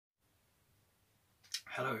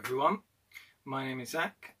Hello everyone, my name is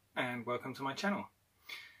Zach and welcome to my channel.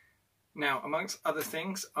 Now, amongst other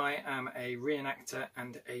things, I am a reenactor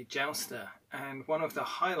and a jouster, and one of the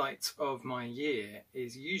highlights of my year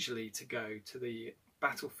is usually to go to the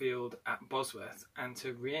battlefield at Bosworth and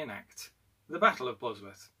to reenact the Battle of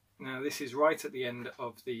Bosworth. Now, this is right at the end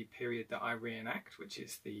of the period that I reenact, which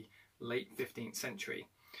is the late 15th century.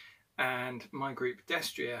 And my group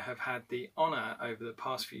Destria have had the honour over the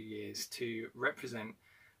past few years to represent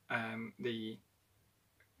the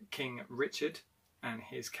King Richard and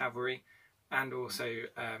his cavalry, and also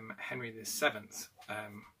Henry VII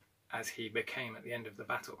as he became at the end of the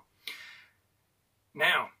battle.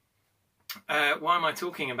 Now, why am I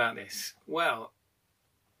talking about this? Well,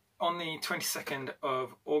 on the 22nd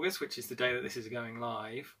of August, which is the day that this is going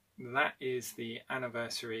live, that is the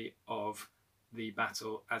anniversary of the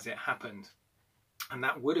battle as it happened, and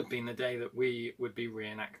that would have been the day that we would be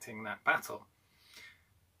reenacting that battle.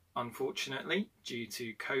 Unfortunately, due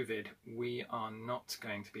to COVID, we are not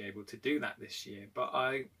going to be able to do that this year, but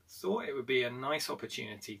I thought it would be a nice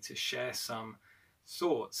opportunity to share some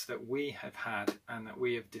thoughts that we have had and that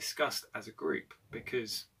we have discussed as a group,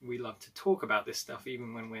 because we love to talk about this stuff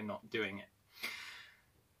even when we're not doing it.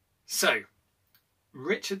 So,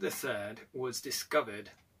 Richard III was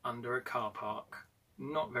discovered under a car park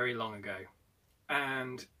not very long ago,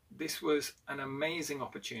 and this was an amazing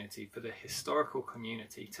opportunity for the historical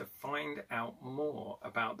community to find out more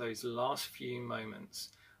about those last few moments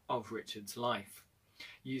of Richard's life.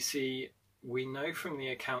 You see, we know from the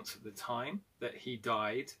accounts of the time that he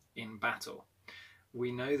died in battle.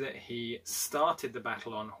 We know that he started the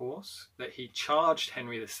battle on horse, that he charged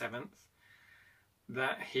Henry VII,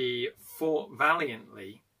 that he fought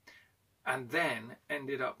valiantly, and then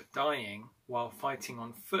ended up dying while fighting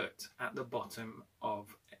on foot at the bottom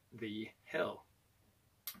of the hill.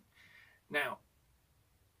 Now,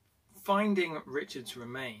 finding Richard's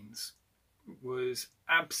remains was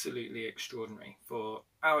absolutely extraordinary for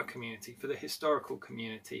our community, for the historical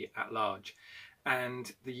community at large,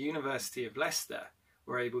 and the University of Leicester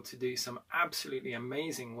were able to do some absolutely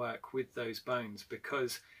amazing work with those bones,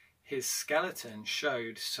 because his skeleton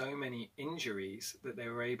showed so many injuries that they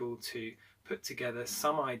were able to put together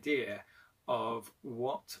some idea of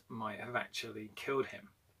what might have actually killed him.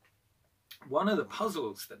 One of the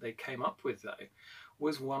puzzles that they came up with, though,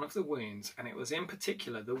 was one of the wounds, and it was in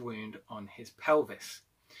particular the wound on his pelvis.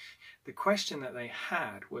 The question that they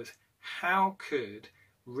had was, how could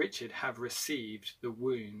Richard have received the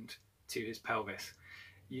wound to his pelvis?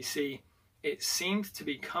 You see, it seemed to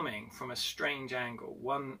be coming from a strange angle,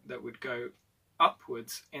 one that would go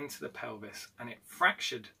upwards into the pelvis, and it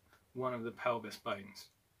fractured one of the pelvis bones.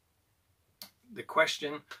 The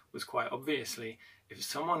question was quite obviously, if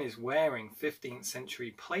someone is wearing 15th century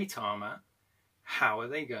plate armour, how are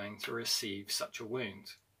they going to receive such a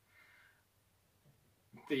wound?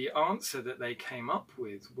 The answer that they came up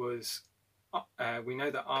with was, we know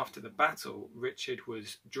that after the battle, Richard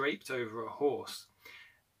was draped over a horse,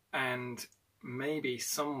 and maybe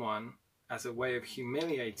someone, as a way of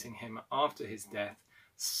humiliating him after his death,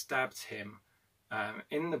 stabbed him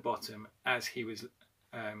in the bottom as he was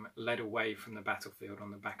led away from the battlefield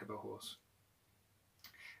on the back of a horse.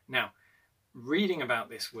 Now, reading about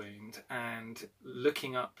this wound and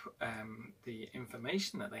looking up the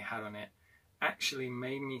information that they had on it actually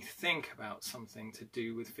made me think about something to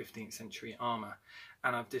do with 15th century armour,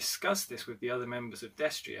 and I've discussed this with the other members of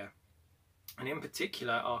Destria, and in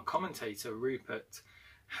particular our commentator Rupert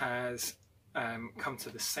has come to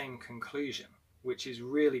the same conclusion, which is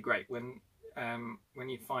really great. When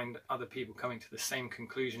you find other people coming to the same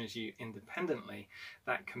conclusion as you independently,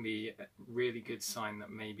 that can be a really good sign that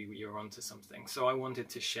maybe you're onto something. So I wanted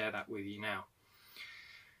to share that with you now.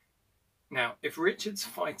 Now, if Richard's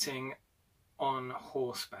fighting on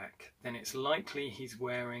horseback, then it's likely he's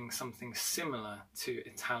wearing something similar to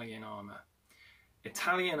Italian armour.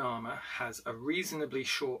 Italian armour has a reasonably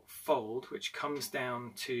short fold which comes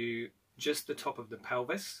down to just the top of the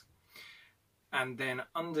pelvis, and then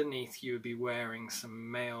underneath you would be wearing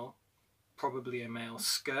some male, probably a male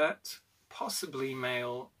skirt, possibly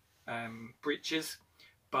male breeches,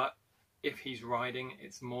 but if he's riding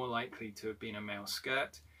it's more likely to have been a male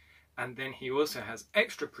skirt. And then he also has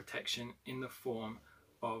extra protection in the form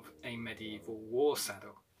of a medieval war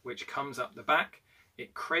saddle, which comes up the back,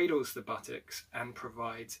 it cradles the buttocks and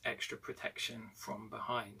provides extra protection from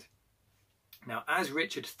behind. Now, as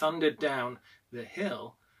Richard thundered down the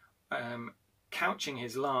hill, couching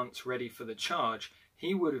his lance ready for the charge,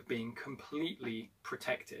 he would have been completely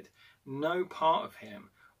protected. No part of him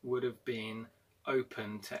would have been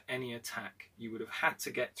open to any attack. You would have had to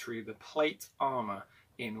get through the plate armour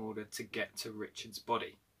in order to get to Richard's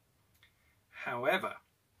body. However,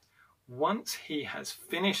 once he has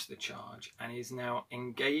finished the charge and is now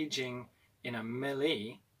engaging in a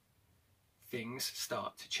melee, things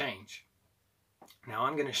start to change. Now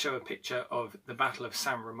I'm going to show a picture of the Battle of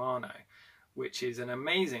San Romano, which is an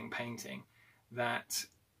amazing painting that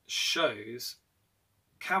shows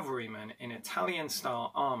cavalrymen in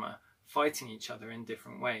Italian-style armour fighting each other in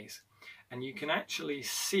different ways. And you can actually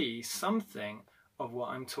see something of what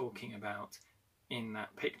I'm talking about in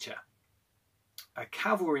that picture. A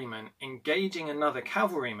cavalryman engaging another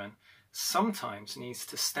cavalryman sometimes needs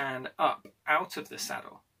to stand up out of the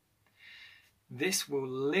saddle. This will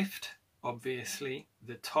lift, obviously,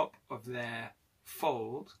 the top of their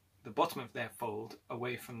fold, the bottom of their fold,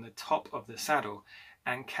 away from the top of the saddle,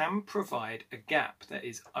 and can provide a gap that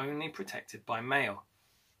is only protected by mail.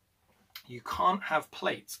 You can't have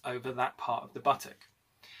plates over that part of the buttock.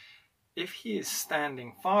 If he is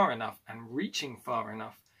standing far enough and reaching far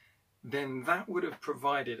enough, then that would have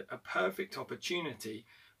provided a perfect opportunity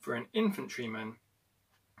for an infantryman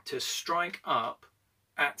to strike up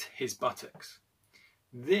at his buttocks.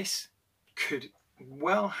 This could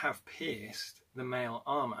well have pierced the male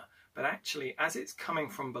armour, but actually as it's coming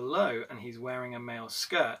from below and he's wearing a male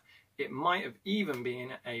skirt, it might have even been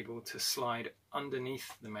able to slide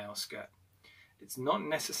underneath the male skirt. It's not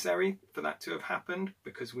necessary for that to have happened,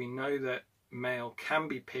 because we know that mail can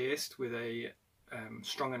be pierced with a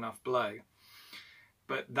strong enough blow,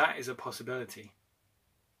 but that is a possibility.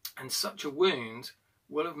 And such a wound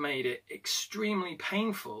will have made it extremely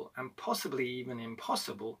painful and possibly even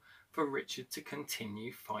impossible for Richard to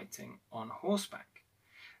continue fighting on horseback.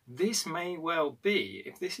 This may well be,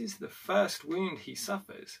 if this is the first wound he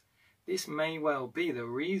suffers, this may well be the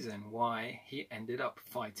reason why he ended up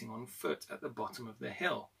fighting on foot at the bottom of the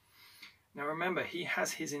hill. Now remember, he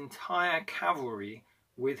has his entire cavalry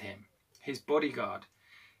with him, his bodyguard.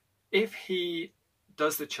 If he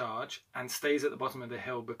does the charge and stays at the bottom of the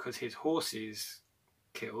hill because his horse is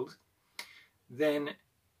killed, then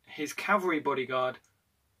his cavalry bodyguard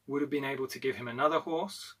would have been able to give him another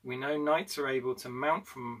horse. We know knights are able to mount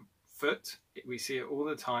from foot. We see it all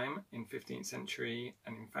the time in 15th century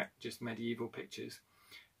and in fact just medieval pictures.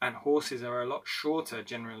 And horses are a lot shorter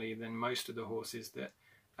generally than most of the horses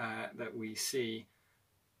that we see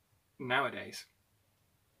nowadays.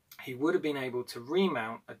 He would have been able to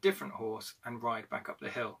remount a different horse and ride back up the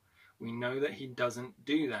hill. We know that he doesn't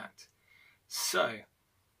do that. So,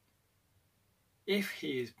 if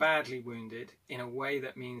he is badly wounded in a way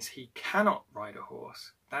that means he cannot ride a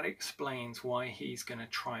horse, that explains why he's going to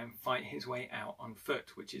try and fight his way out on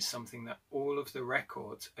foot, which is something that all of the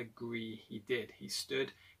records agree he did. He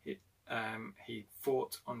stood, he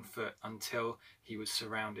fought on foot until he was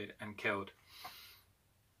surrounded and killed.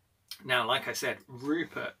 Now, like I said,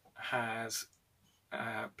 Rupert has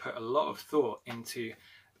put a lot of thought into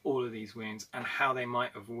all of these wounds and how they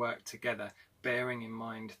might have worked together, bearing in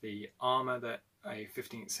mind the armour that a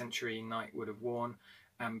 15th century knight would have worn,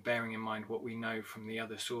 and bearing in mind what we know from the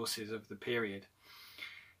other sources of the period.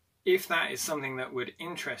 If that is something that would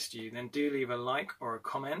interest you, then do leave a like or a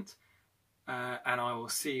comment, and I will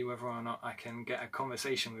see whether or not I can get a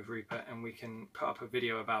conversation with Rupert and we can put up a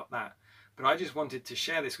video about that. But I just wanted to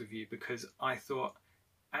share this with you because I thought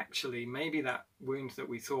actually maybe that wound that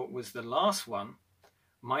we thought was the last one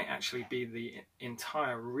might actually be the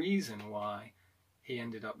entire reason why he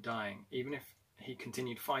ended up dying. Even if he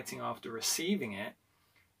continued fighting after receiving it,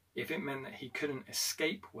 if it meant that he couldn't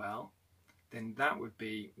escape well, then that would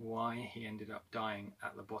be why he ended up dying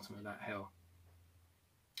at the bottom of that hill.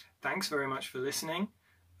 Thanks very much for listening.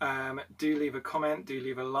 Do leave a comment, do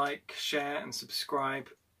leave a like, share and subscribe.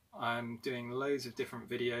 I'm doing loads of different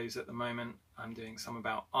videos at the moment. I'm doing some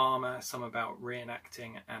about armour, some about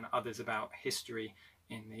reenacting, and others about history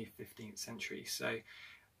in the 15th century. So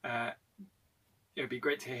it would be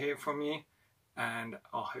great to hear from you, and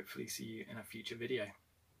I'll hopefully see you in a future video.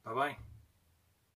 Bye bye.